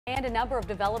And a number of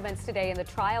developments today in the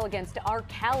trial against R.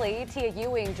 Kelly. Tia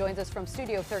Ewing joins us from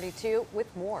Studio 32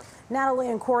 with more. Natalie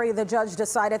and Corey, the judge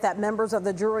decided that members of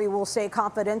the jury will stay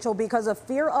confidential because of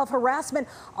fear of harassment.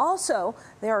 Also,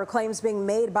 there are claims being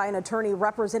made by an attorney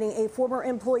representing a former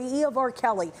employee of R.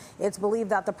 Kelly. It's believed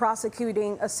that the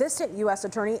prosecuting assistant U.S.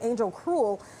 attorney, Angel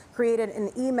Cruel, created an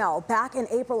email back in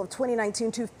April of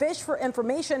 2019 to fish for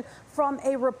information from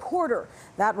a reporter.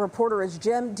 That reporter is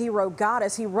Jim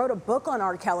DeRogatis. He wrote a book on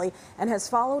R. Kelly and has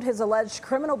followed his alleged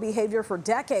criminal behavior for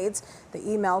decades. The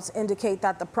emails indicate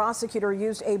that the prosecutor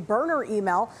used a burner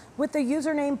email with the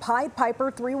username Pied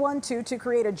Piper 312 to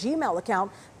create a Gmail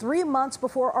account 3 months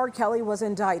before R. Kelly was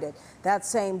indicted. That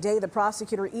same day, the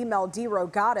prosecutor emailed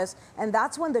DeRogatis, and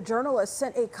that's when the journalist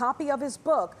sent a copy of his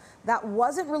book that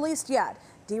wasn't released yet.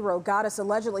 DeRogatis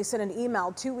allegedly sent an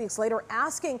email 2 weeks later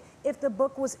asking if the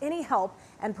book was any help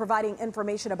and providing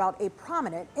information about a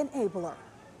prominent enabler.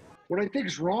 What I think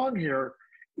is wrong here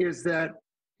is that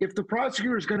if the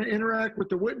prosecutor is going to interact with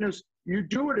the witness, you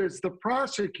do it as the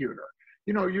prosecutor.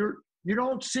 You know, you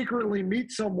don't secretly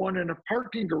meet someone in a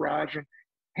parking garage and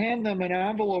hand them an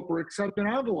envelope or accept an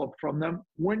envelope from them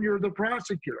when you're the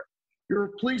prosecutor. You're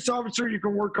a police officer, you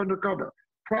can work undercover.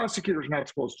 Prosecutor's not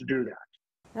supposed to do that.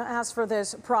 Now, as for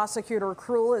this, prosecutor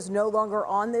Cruel is no longer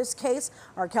on this case.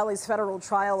 R. Kelly's federal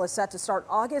trial is set to start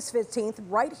August 15th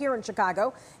right here in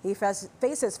Chicago. He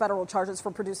faces federal charges for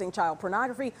producing child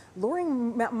pornography,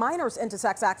 luring minors into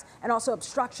sex acts, and also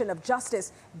obstruction of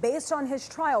justice based on his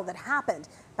trial that happened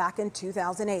back in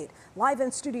 2008. Live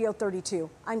in Studio 32,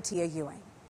 I'm Tia Ewing.